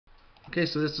Okay,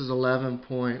 so this is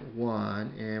 11.1,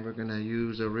 and we're going to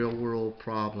use a real-world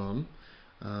problem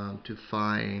to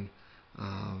find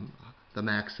the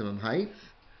maximum height.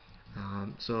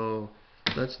 So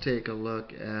let's take a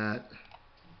look at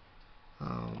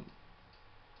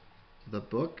the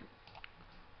book,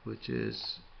 which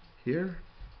is here.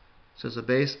 It says a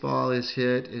baseball is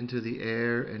hit into the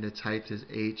air and its height is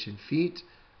h in feet.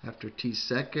 After t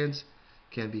seconds,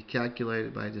 can be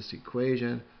calculated by this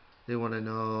equation. They want to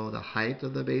know the height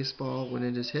of the baseball when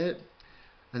it is hit,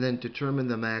 and then determine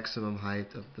the maximum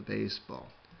height of the baseball.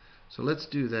 So let's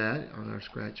do that on our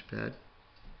scratch pad.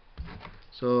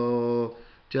 So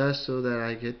just so that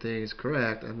I get things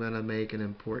correct, I'm going to make an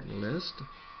important list.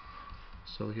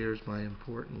 So here's my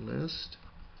important list.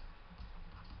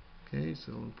 Okay,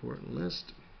 so important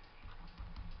list.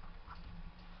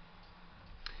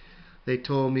 They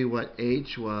told me what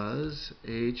h was.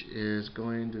 H is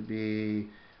going to be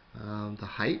the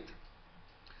height.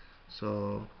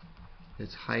 So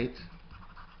it's height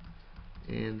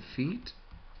in feet.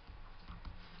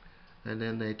 And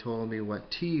then they told me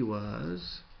what t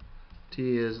was.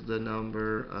 T is the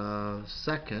number of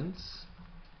seconds,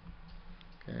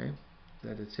 okay,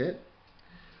 that it's hit.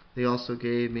 They also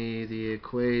gave me the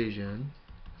equation.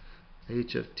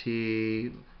 H of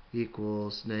t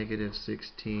equals negative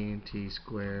 16t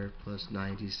squared plus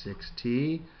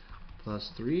 96t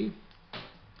plus 3.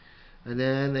 And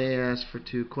then they asked for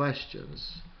two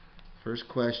questions. First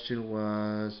question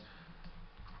was,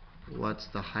 what's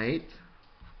the height?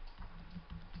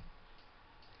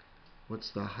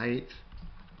 What's the height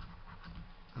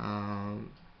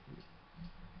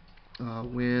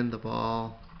when the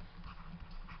ball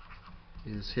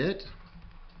is hit?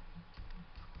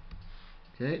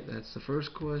 Okay, that's the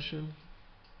first question.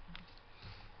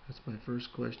 That's my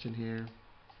first question here.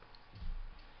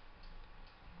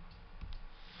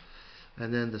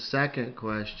 And then the second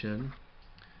question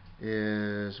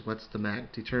is, what's the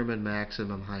determine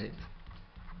maximum height?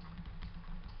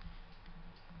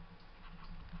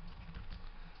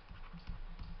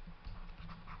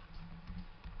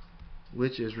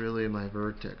 Which is really my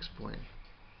vertex point.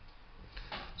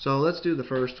 So let's do the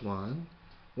first one.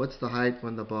 What's the height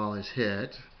when the ball is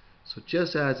hit? So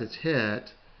just as it's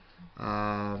hit,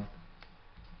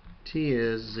 t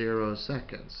is 0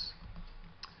 seconds.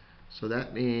 So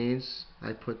that means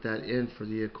I put that in for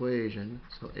the equation.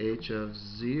 So h of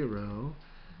 0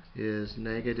 is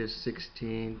negative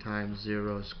 16 times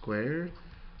 0 squared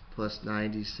plus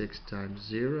 96 times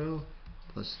 0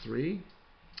 plus 3.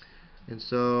 And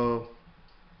so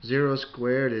 0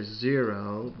 squared is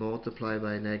 0, multiplied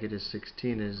by negative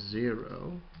 16 is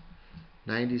 0.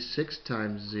 96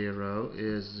 times 0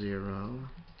 is 0,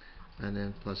 and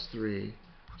then plus 3.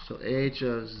 So h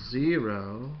of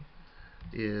 0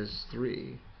 is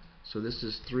 3. So this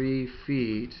is 3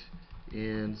 feet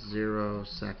in 0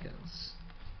 seconds.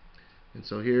 And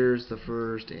so here's the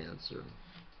first answer.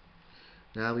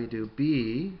 Now we do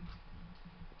B.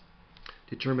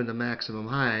 Determine the maximum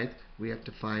height. We have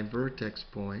to find vertex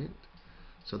point.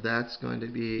 So that's going to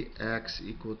be x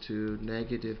equal to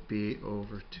negative b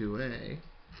over 2a.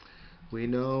 We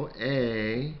know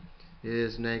a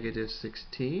is negative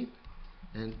 16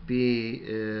 and b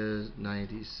is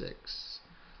 96.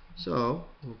 So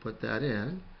we'll put that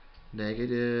in.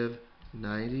 Negative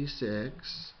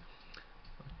 96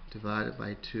 divided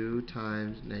by 2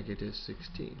 times negative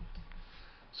 16.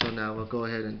 So now we'll go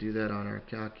ahead and do that on our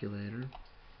calculator.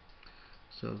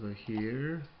 So go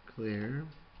here, clear,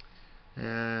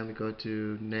 and we go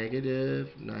to negative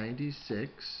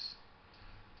 96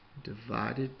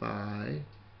 divided by,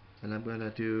 and I'm going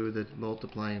to do the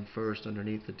multiplying first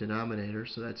underneath the denominator,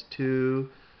 so that's 2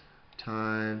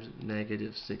 times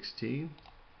negative 16.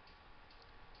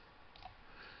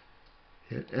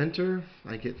 Hit enter.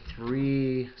 I get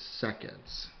 3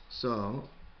 seconds. So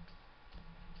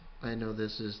I know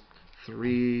this is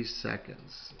 3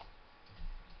 seconds.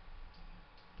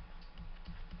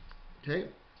 Okay,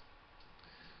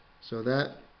 so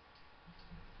that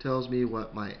tells me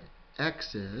what my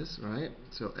x is, right?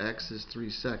 So x is 3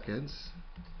 seconds.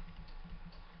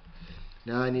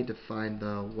 Now I need to find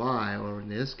the y, or in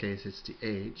this case it's the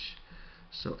h.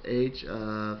 So h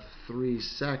of 3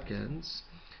 seconds,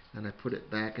 and I put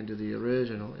it back into the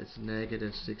original, it's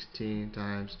negative 16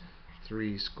 times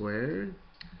 3 squared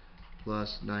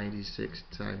plus 96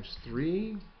 times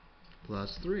 3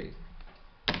 plus 3.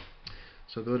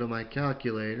 So go to my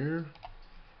calculator.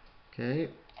 Okay,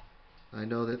 I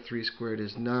know that 3 squared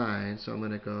is 9, so I'm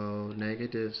going to go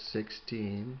negative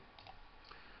 16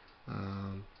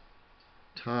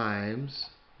 times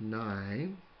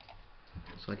 9.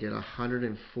 So I get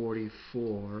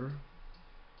 144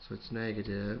 So it's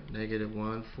negative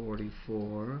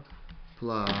 144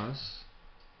 plus,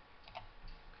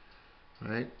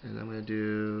 right? And I'm going to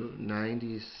do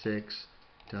 96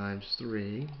 times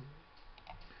 3,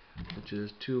 which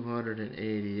is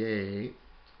 288.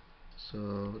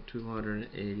 So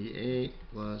 288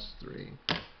 plus 3.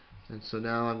 And so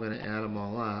now I'm going to add them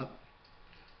all up.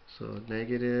 So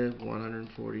negative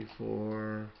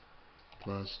 144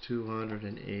 plus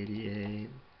 288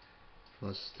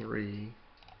 plus 3.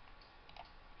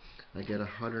 I get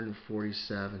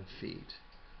 147 feet.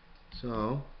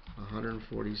 So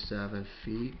 147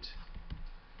 feet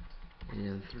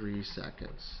in 3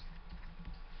 seconds.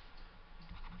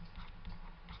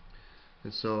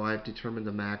 And so I've determined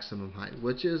the maximum height,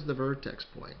 which is the vertex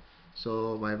point.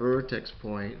 So my vertex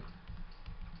point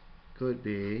could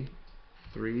be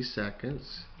 3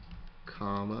 seconds,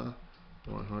 comma,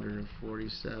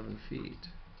 147 feet.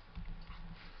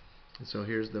 And so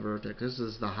here's the vertex. This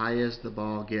is the highest the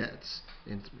ball gets.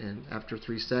 And after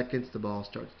 3 seconds, the ball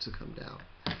starts to come down.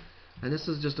 And this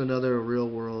is just another real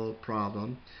world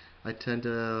problem. I tend to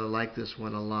like this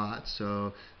one a lot,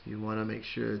 so you want to make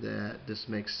sure that this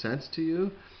makes sense to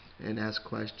you and ask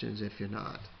questions if you're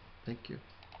not. Thank you.